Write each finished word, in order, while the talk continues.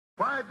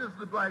Why does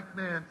the black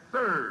man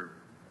serve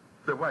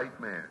the white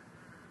man?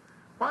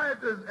 Why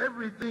does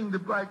everything the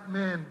black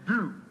man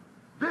do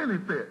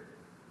benefit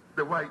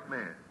the white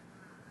man?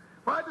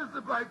 Why does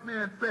the black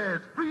man say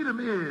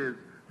freedom is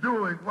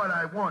doing what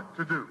I want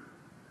to do?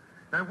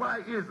 And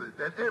why is it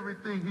that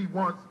everything he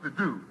wants to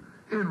do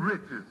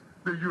enriches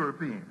the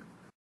European?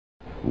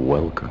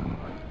 Welcome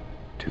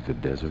to the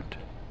desert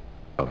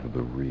of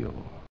the real.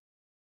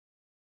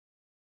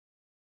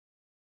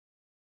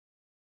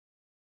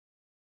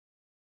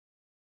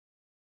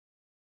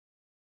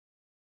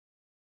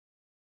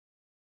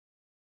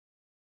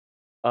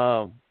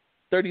 Um,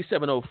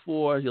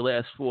 3704, your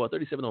last four.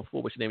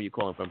 3704, what's your name? Are you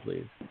calling from,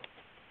 please?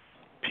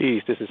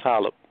 Peace, this is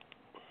Holip.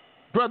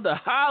 Brother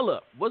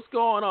Holip, what's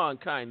going on,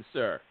 kind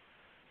sir?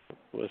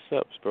 What's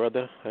up,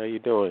 brother? How you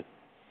doing?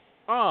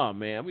 Oh,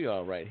 man, we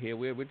all right here.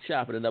 We're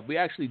chopping it up. We're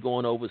actually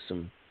going over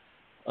some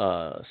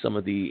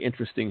of the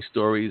interesting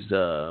stories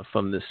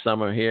from this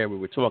summer here. We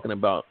were talking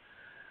about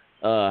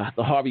the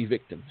Harvey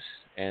victims,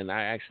 and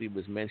I actually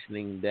was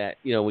mentioning that,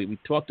 you know, we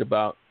talked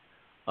about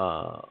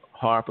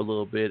Harp a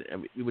little bit,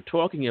 and we were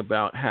talking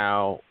about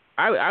how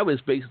I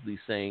was basically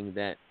saying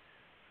that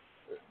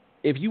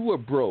if you were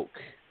broke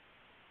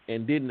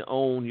and didn't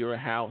own your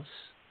house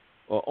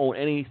or own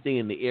anything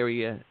in the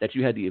area that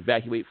you had to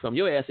evacuate from,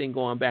 your ass ain't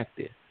going back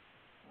there.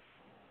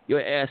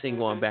 Your ass ain't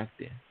going back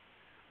there.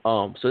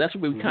 So that's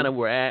where we kind of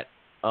were at.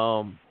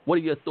 What are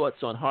your thoughts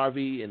on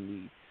Harvey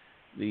and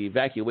the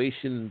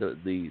evacuation,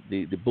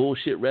 the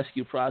bullshit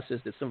rescue process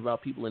that some of our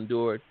people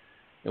endured,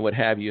 and what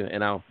have you?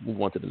 And I'll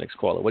move on to the next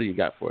caller. What do you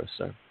got for us,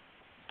 sir?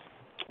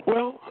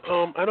 Well,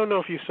 I don't know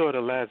if you saw the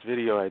last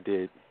video I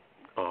did.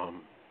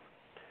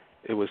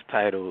 It was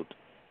titled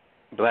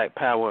Black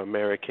Power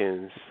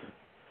Americans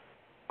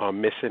Are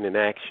Missing in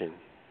Action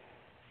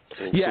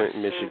in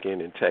Clinton,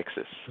 Michigan, and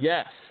Texas.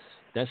 Yes,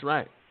 that's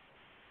right.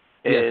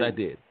 And yes, I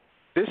did.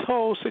 This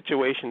whole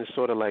situation is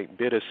sort of like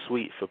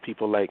bittersweet for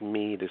people like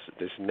me,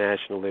 this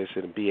nationalist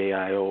and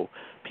BAIO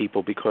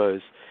people, because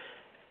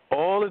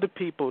all of the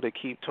people that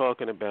keep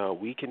talking about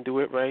we can do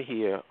it right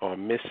here are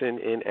missing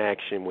in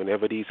action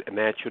whenever these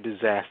natural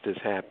disasters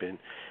happen,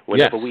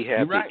 whenever we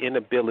have the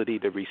inability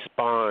to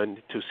respond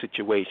to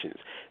situations.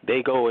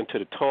 They go into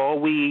the tall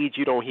weeds.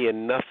 You don't hear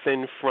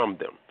nothing from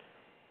them.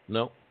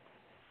 No.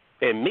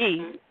 And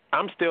me,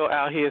 I'm still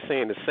out here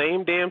saying the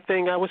same damn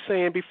thing I was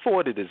saying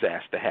before the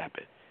disaster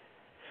happened.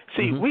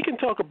 See, we can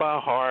talk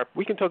about HARP,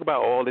 we can talk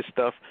about all this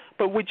stuff,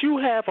 but would you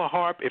have a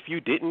HARP if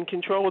you didn't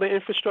control the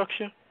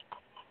infrastructure?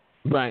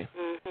 Right.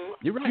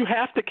 You're right. You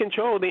have to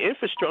control the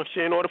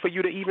infrastructure in order for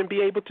you to even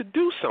be able to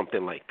do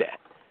something like that.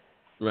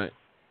 Right.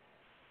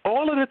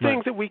 All of the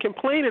things that we're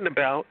complaining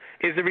about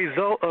is a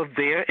result of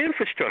their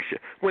infrastructure.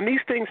 When these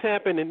things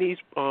happen and these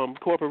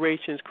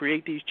corporations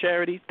create these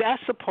charities,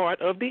 that's a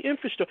part of the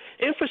infrastructure.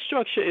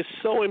 Infrastructure is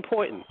so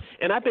important.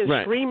 And I've been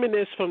screaming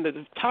this from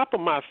the top of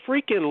my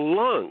freaking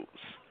lungs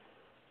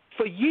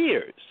for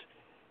years.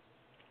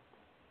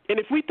 And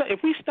if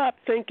we stopped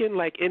thinking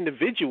like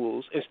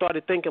individuals and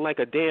started thinking like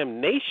a damn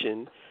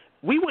nation,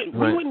 we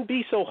wouldn't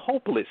be so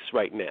hopeless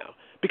right now.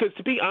 Because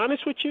to be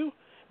honest with you,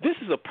 this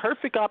is a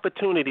perfect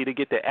opportunity to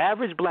get the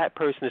average black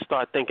person to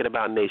start thinking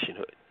about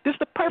nationhood. This is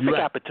the perfect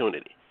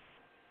opportunity.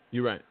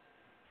 You're right.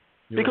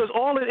 Because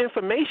all the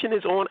information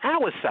is on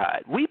our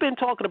side. We've been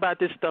talking about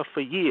this stuff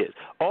for years.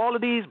 All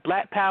of these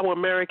Black Power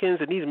Americans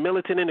and these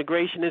militant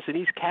integrationists and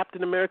these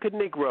Captain America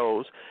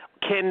Negroes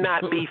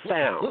cannot be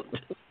found.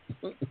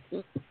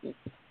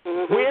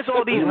 Where's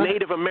all these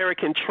Native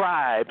American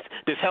tribes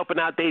that's helping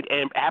out their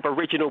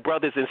Aboriginal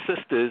brothers and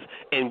sisters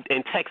in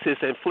Texas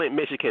and Flint,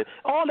 Michigan?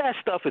 All that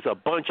stuff is a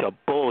bunch of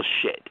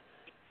bullshit.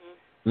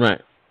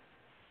 Right.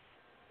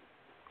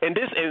 And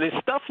it's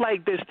stuff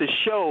like this that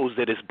shows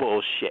that it's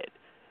bullshit.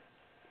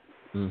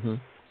 Mm-hmm.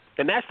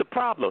 And that's the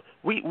problem.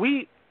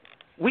 We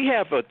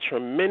have a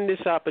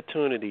tremendous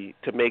opportunity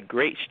to make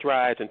great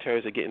strides in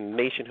terms of getting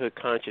nationhood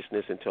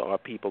consciousness into our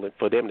people and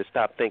for them to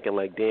stop thinking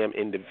like damn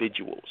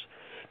individuals.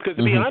 Because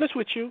to be honest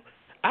with you,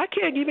 I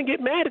can't even get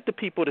mad at the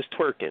people that's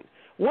twerking.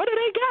 What do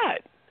they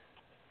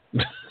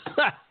got?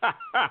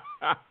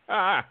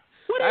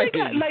 What do they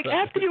got? Like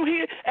after you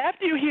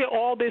hear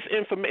all this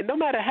information, no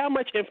matter how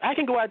much I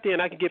can go out there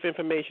and I can give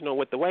information on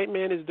what the white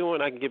man is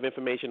doing. I can give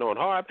information on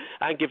HARP.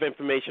 I can give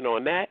information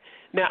on that.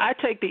 Now I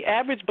take the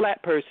average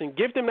black person,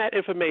 give them that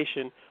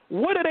information.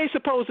 What are they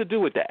supposed to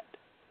do with that?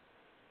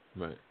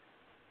 Right.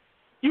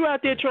 You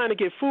out there trying to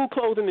get food,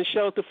 clothing, and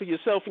shelter for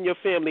yourself and your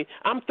family.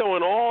 I'm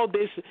throwing all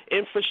this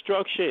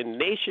infrastructure and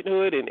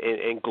nationhood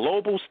and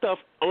global stuff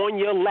on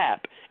your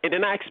lap, and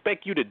then I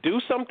expect you to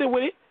do something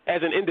with it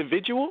as an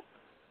individual?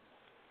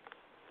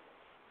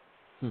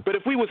 But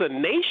if we was a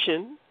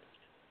nation,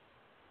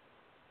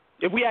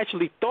 if we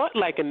actually thought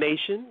like a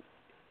nation,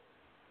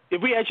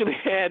 if we actually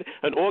had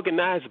an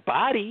organized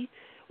body,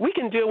 we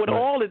can deal with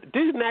all of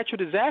these natural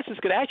disasters.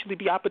 Could actually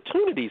be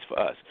opportunities for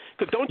us.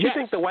 Because don't you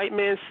think the white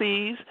man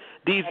sees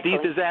these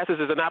disasters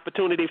as an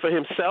opportunity for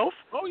himself?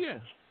 Oh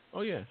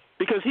yeah.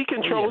 because he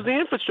controls the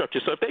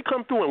infrastructure. So if they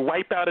come through and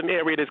wipe out an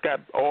area that's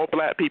got all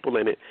black people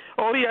in it,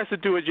 all he has to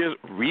do is just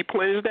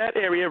replenish that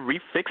area,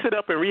 fix it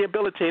up, and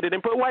rehabilitate it,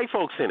 and put white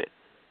folks in it.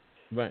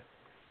 Right.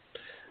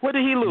 What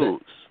did he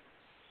lose?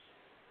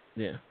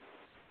 Yeah.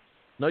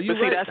 No, you're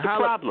but see, right. that's the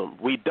problem.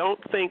 We don't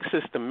think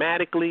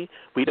systematically.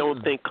 We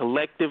don't think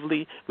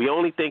collectively. We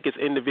only think as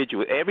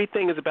individuals.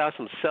 Everything is about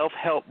some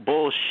self-help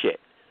bullshit.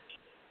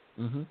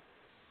 Mm-hmm.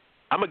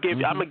 I'm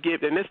gonna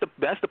give, and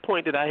that's the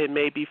point that I had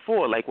made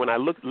before. Like when I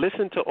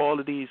listen to all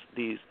of these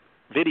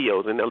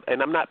videos,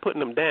 and I'm not putting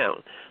them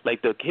down,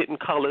 like the hidden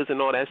colors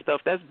and all that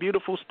stuff. That's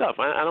beautiful stuff.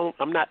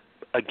 I'm not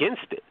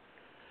against it.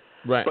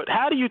 Right. But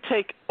how do you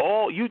take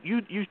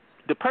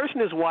the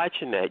person is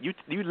watching that,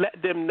 you let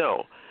them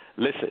know,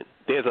 listen,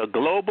 there's a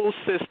global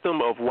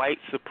system of white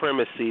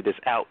supremacy that's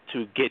out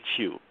to get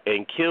you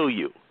and kill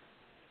you.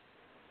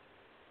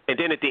 And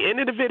then at the end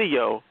of the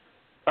video,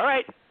 all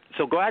right,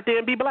 so go out there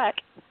and be black.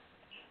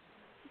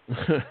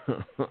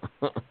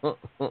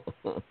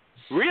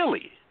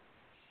 Really?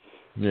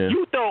 Yeah.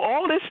 You throw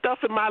all this stuff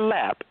in my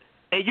lap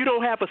and you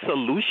don't have a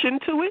solution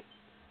to it?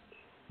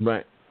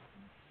 Right.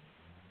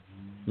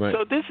 Right.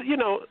 So this,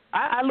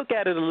 I look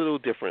at it a little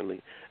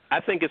differently. I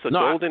think it's a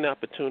golden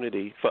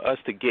opportunity for us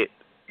to get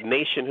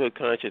nationhood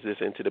consciousness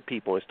into the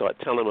people and start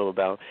telling them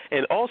about,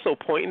 and also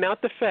pointing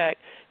out the fact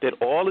that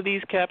all of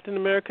these Captain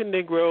America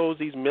Negroes,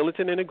 these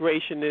militant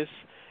integrationists,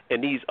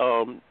 and these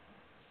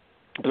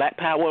Black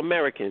Power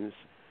Americans,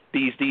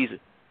 these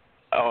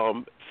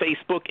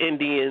Facebook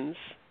Indians,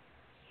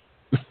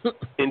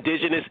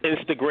 indigenous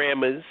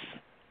Instagrammers,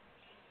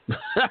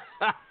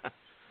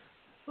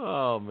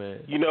 oh man,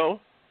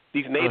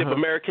 these Native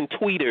American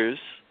tweeters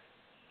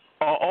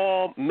are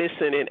all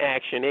missing in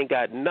action. They ain't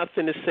got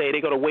nothing to say.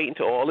 They're going to wait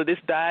until all of this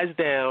dies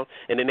down,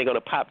 and then they're going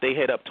to pop their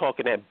head up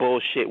talking that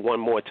bullshit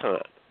one more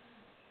time.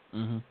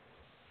 Mm-hmm.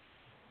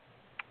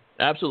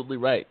 Absolutely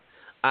right.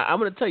 I'm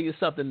going to tell you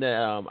something that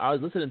I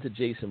was listening to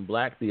Jason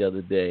Black the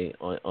other day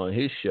on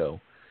his show,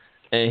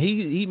 and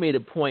he made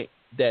a point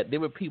that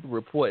there were people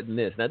reporting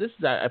this. Now,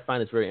 I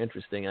find this very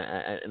interesting,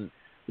 and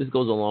this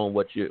goes along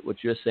with what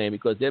you're saying,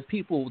 because there are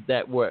people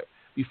that were,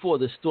 before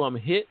the storm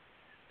hit,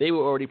 they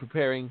were already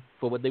preparing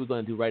for what they were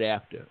going to do right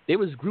after. There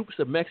was groups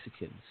of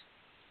Mexicans.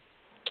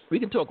 We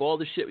can talk all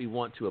the shit we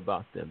want to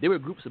about them. There were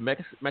groups of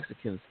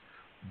Mexicans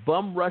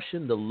bum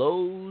rushing the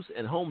Lowe's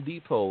and Home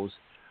Depots,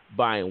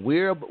 buying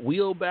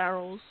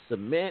wheelbarrows,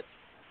 cement,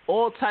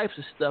 all types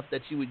of stuff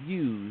that you would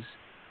use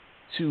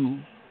to,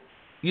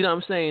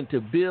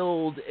 to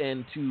build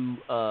and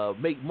to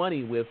make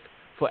money with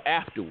for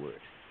afterward.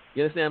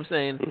 You understand what I'm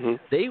saying?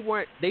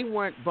 Mm-hmm. They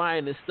weren't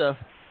buying this stuff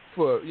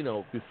for,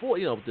 before,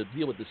 to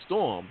deal with the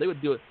storm. They would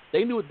do it.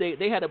 They knew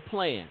they had a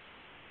plan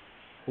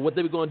for what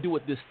they were going to do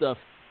with this stuff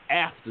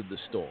after the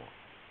storm.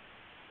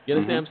 You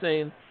understand what I'm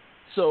saying?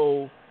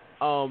 So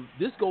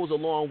this goes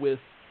along with,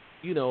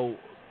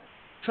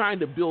 trying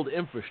to build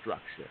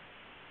infrastructure.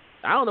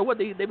 I don't know what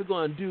they were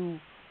going to do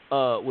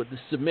with the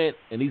cement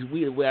and these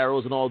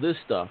wheelbarrows and all this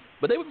stuff,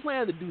 but they were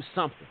planning to do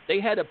something.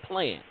 They had a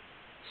plan,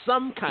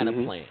 some kind of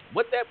plan.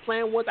 What that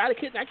plan was, I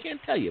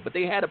can't tell you, but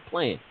they had a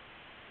plan.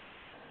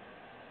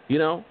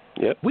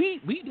 Yep.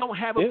 We don't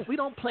have we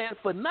don't plan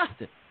for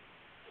nothing.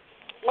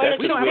 Well, there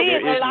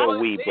is no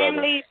we,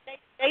 families,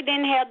 they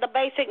didn't have the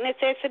basic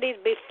necessities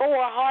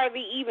before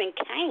Harvey even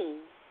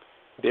came.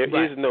 There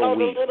is no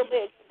we. So the little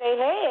bit they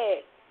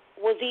had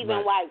was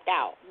even wiped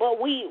out.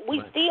 But we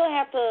still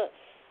have to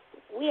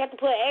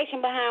put action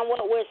behind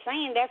what we're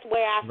saying. That's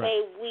where I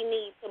say we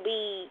need to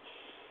be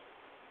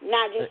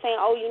not just saying,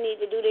 oh, you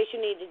need to do this, you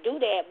need to do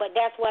that. But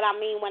that's what I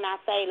mean when I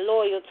say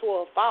loyal to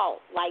a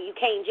fault. Like, you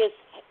can't just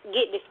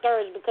get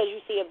discouraged because you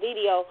see a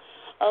video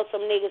of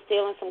some niggas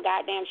stealing some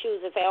goddamn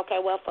shoes and say,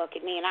 okay, well, fuck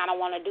it, man, I don't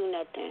want to do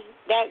nothing.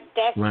 That's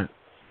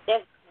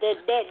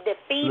that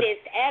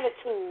defeatist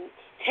attitude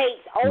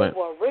takes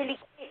over really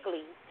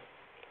quickly.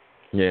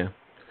 Yeah.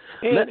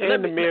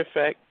 And the mere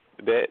fact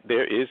that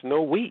there is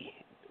no we.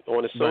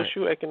 On a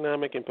social,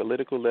 economic, and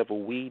political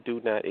level, we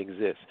do not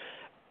exist.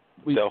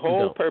 The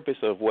whole purpose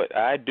of what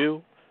I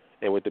do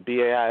and what the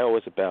BAIO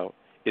is about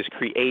is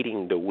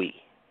creating the we.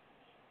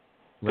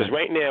 Because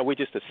right now we're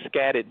just a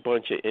scattered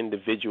bunch of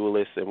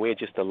individualists, and we're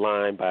just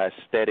aligned by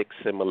aesthetic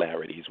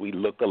similarities. We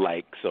look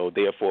alike, so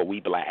therefore we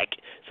black.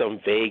 Some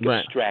vague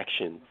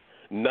abstraction.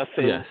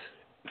 Nothing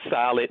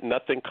solid,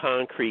 nothing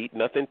concrete,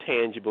 nothing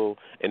tangible,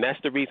 and that's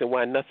the reason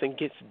why nothing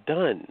gets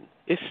done.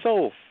 It's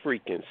so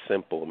freaking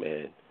simple,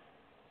 man.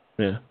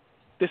 Yeah.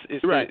 This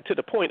is to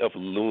the point of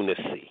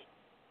lunacy.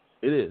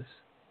 It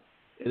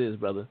is,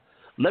 brother.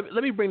 Let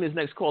me bring this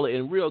next caller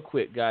in real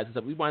quick, guys.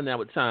 We wind down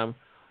with time.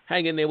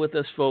 Hang in there with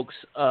us, folks.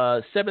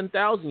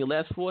 7,000, your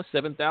last four,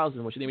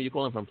 7,000. What's your name? Are you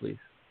calling from, please?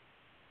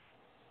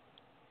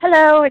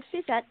 Hello, it's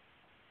Suzette.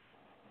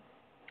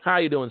 How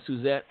are you doing,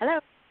 Suzette? Hello.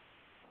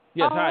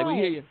 Yes, hi. We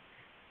hear you.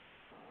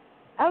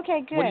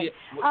 Okay, good.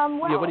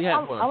 What do you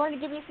have for us? I want to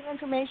give you some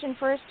information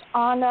first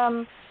on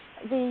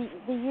the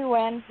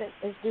UN that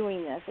is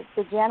doing this. It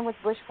began with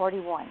Bush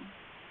 41,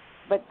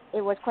 but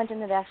it was Clinton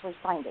that actually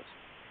signed it.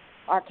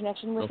 our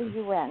connection with the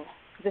UN,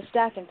 the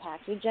Stacking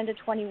Pact, the Agenda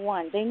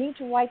 21. They need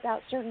to wipe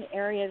out certain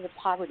areas of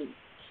poverty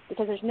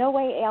because there's no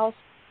way else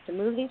to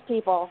move these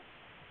people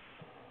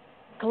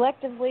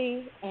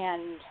collectively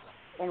and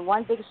in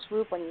one big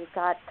swoop when you've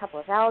got a couple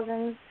of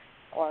thousands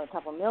or a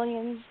couple of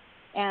millions.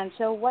 And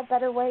so what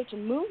better way to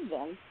move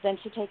them than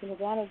to take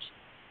advantage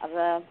of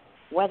a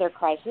weather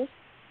crisis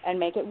and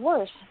make it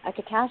worse, a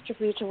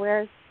catastrophe to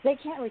where they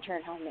can't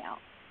return home now.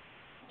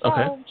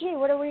 So, gee,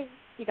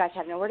 you guys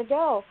have nowhere to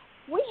go.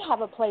 We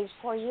have a place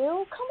for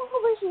you. Come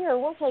over here.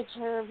 We'll take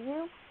care of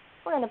you.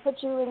 We're going to put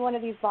you in one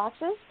of these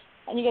boxes,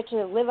 and you get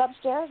to live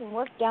upstairs and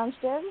work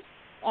downstairs,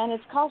 and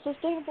it's called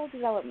sustainable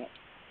development,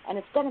 and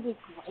it's going to be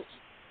great.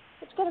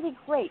 It's going to be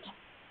great.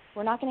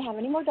 We're not going to have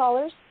any more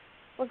dollars.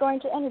 We're going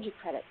to energy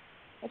credit.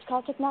 It's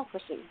called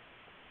technocracy.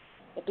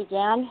 It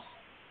began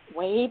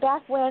way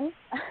back when,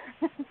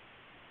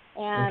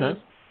 and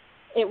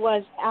it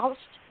was oust,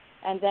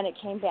 and then it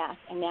came back,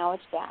 and now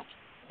it's back.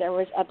 There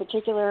was a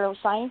particular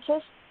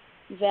scientist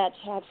that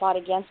had fought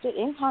against it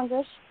in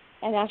Congress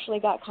and actually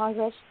got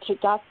Congress to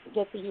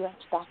get the U.S.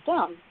 back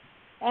down.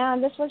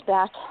 And this was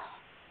back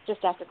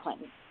just after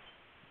Clinton.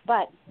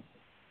 But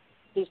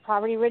these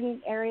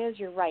poverty-ridden areas,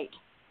 you're right.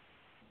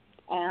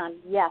 And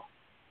yes,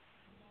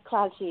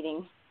 cloud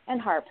seeding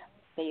and HARP.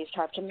 They used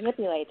HARP to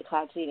manipulate the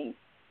cloud seeding.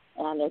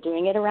 And they're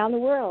doing it around the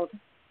world,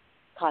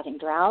 causing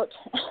drought,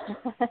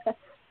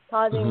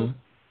 causing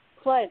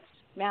floods,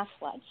 mass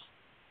floods.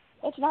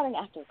 It's not an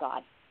act of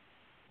God.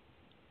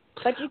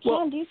 But you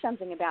can do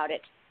something about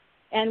it.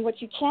 And what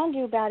you can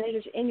do about it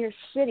is in your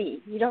city.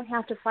 You don't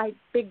have to fight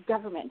big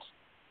government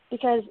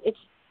because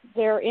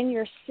they're in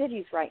your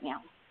cities right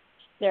now.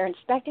 They're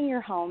inspecting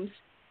your homes,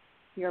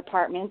 your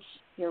apartments,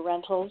 your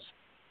rentals,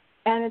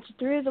 and it's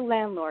through the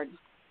landlord.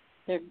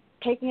 They're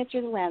taking it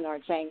through the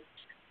landlord saying,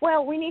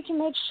 well, we need to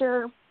make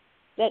sure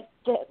that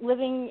the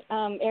living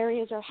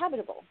areas are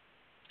habitable.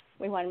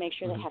 We want to make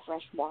sure they have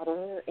fresh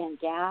water and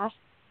gas.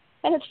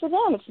 And it's for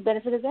them. It's the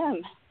benefit of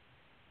them.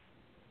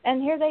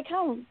 And here they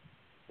come,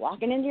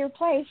 walking into your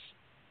place,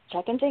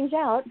 checking things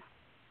out.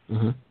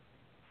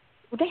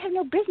 They have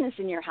no business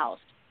in your house.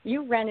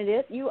 You rented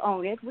it. You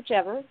own it,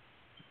 whichever.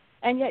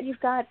 And yet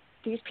you've got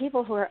these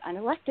people who are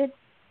unelected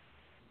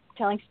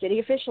telling city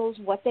officials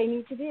what they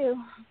need to do,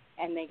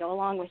 and they go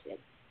along with it.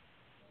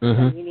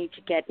 So you need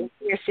to get into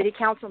your city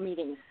council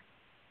meetings.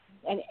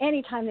 And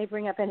any time they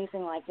bring up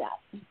anything like that,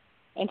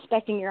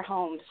 inspecting your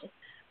homes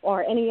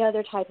or any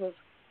other type of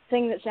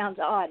thing that sounds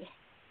odd,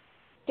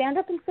 stand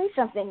up and say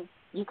something.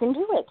 You can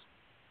do it.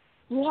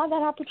 You have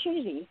that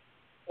opportunity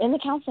in the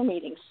council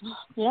meetings.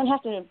 You don't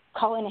have to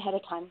call in ahead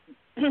of time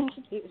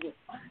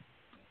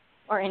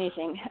or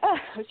anything. I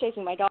was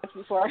chasing my dogs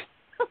before.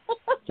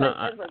 No,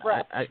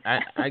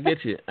 I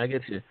get you.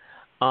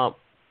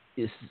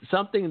 It's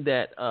something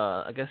that,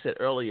 like I said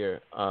earlier,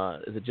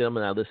 is a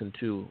gentleman I listened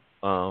to.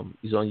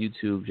 He's on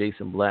YouTube,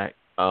 Jason Black,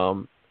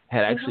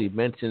 had actually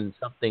mentioned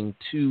something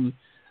to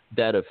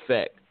that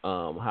effect,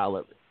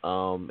 Holip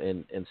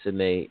and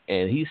Sine,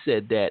 and he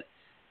said that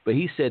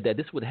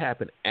this would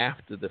happen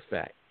after the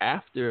fact,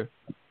 after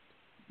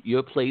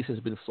your place has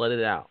been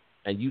flooded out,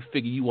 and you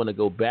figure you want to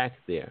go back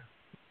there,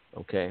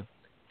 okay,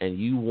 and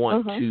you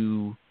want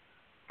to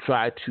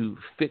try to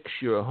fix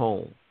your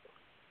home.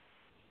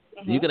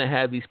 You're going to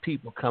have these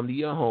people come to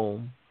your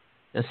home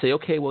and say,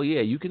 okay, well,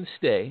 yeah, you can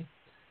stay,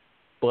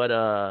 but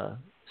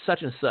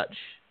such and such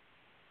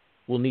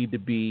will need to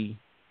be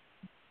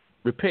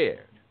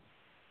repaired,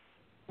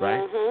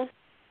 right?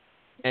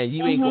 And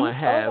you ain't going to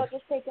have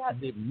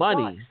the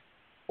money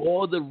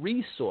or the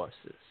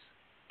resources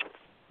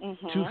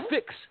to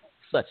fix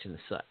such and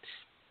such.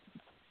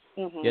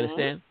 You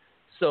understand?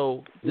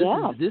 So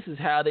this is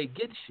how they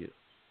get you.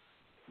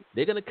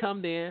 They're going to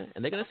come there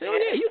and they're going to say, oh,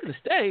 yeah, you can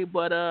stay,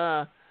 but,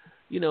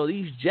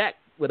 these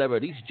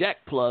jack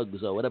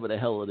plugs or whatever the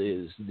hell it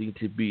is need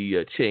to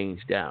be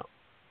changed out.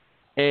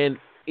 And,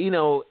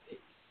 you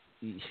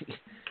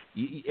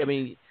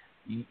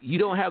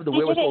don't have the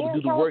wherewithal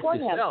to do the work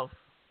yourself.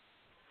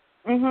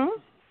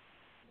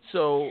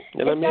 So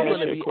you're going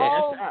to be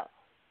asked out.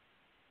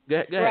 Go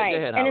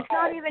ahead, and it's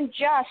not even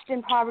just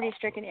in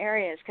poverty-stricken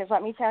areas, because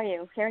let me tell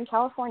you, here in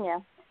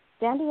California,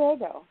 San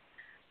Diego,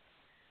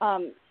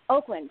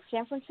 Oakland,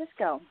 San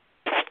Francisco,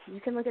 you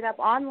can look it up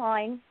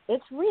online.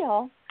 It's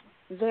real.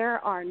 There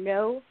are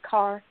no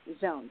car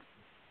zones.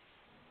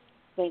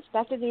 They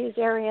inspected these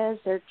areas.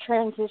 They're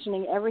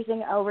transitioning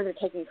everything over. They're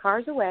taking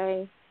cars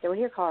away. Go to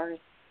your cars.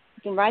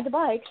 You can ride the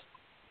bikes.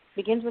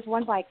 Begins with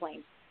one bike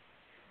lane.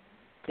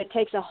 It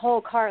takes a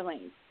whole car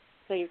lane.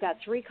 So you've got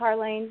 3 car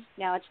lanes.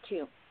 Now it's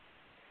 2.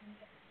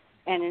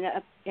 And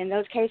in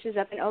those cases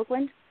up in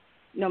Oakland,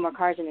 no more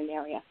cars in an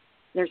area.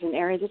 There's an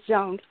area that's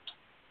zoned.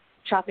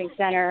 Shopping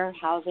center,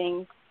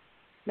 housing,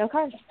 no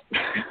cars.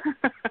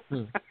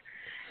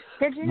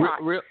 Did you not?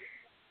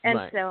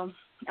 So,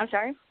 I'm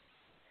sorry?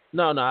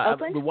 No,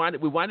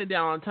 we're winding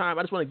down on time.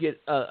 I just want to get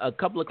a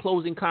couple of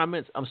closing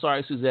comments. I'm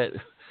sorry, Suzette.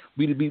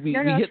 We hit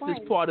this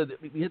part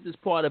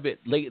of it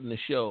late in the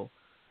show.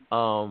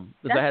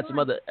 Because I had some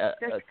other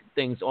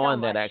things on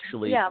that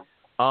actually. Yeah.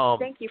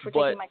 Thank you for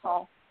taking my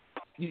call.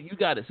 You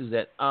got it,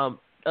 Suzette.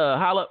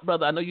 Holla,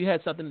 brother, I know you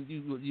had something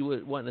you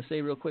were wanting to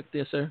say real quick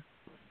there, sir.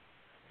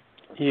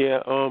 Yeah,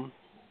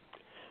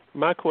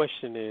 my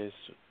question is,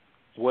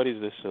 what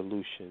is the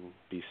solution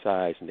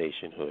besides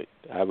nationhood?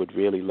 I would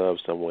really love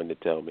someone to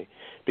tell me.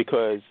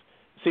 Because,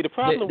 see, the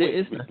problem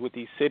with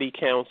these city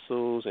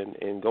councils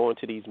and going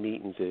to these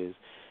meetings is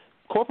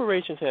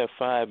corporations have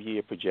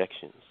 5-year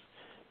projections.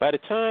 By the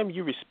time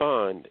you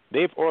respond,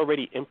 they've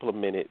already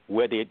implemented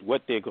what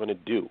they're going to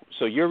do.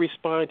 So you're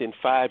responding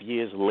 5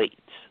 years late.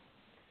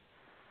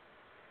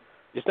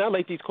 It's not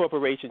like these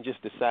corporations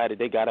just decided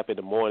they got up in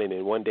the morning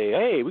and one day,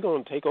 hey, we're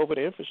going to take over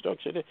the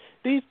infrastructure.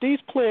 These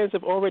plans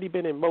have already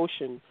been in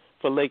motion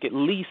for like at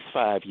least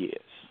 5 years.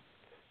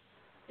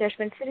 There's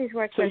been cities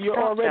where it's so been you're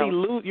stopped,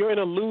 already you're in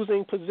a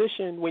losing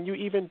position when you're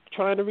even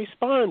trying to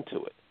respond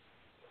to it.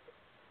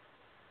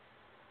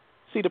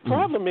 See, the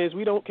problem is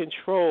we don't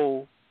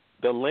control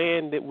the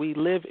land that we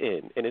live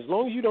in. And as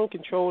long as you don't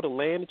control the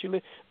land that you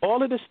live,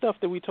 all of the stuff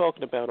that we're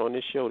talking about on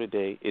this show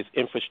today is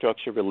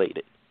infrastructure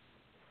related.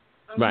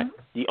 Right.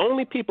 The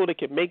only people that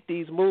can make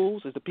these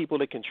moves is the people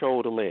that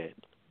control the land.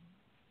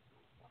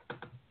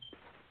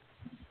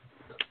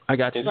 I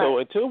got you. And so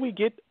until we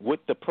get with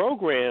the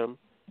program,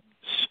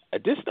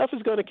 this stuff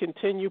is going to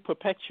continue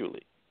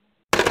perpetually.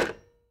 It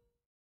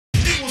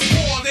was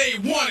war they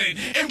wanted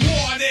and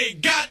war they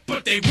got,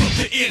 but they wrote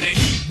it in a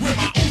heap.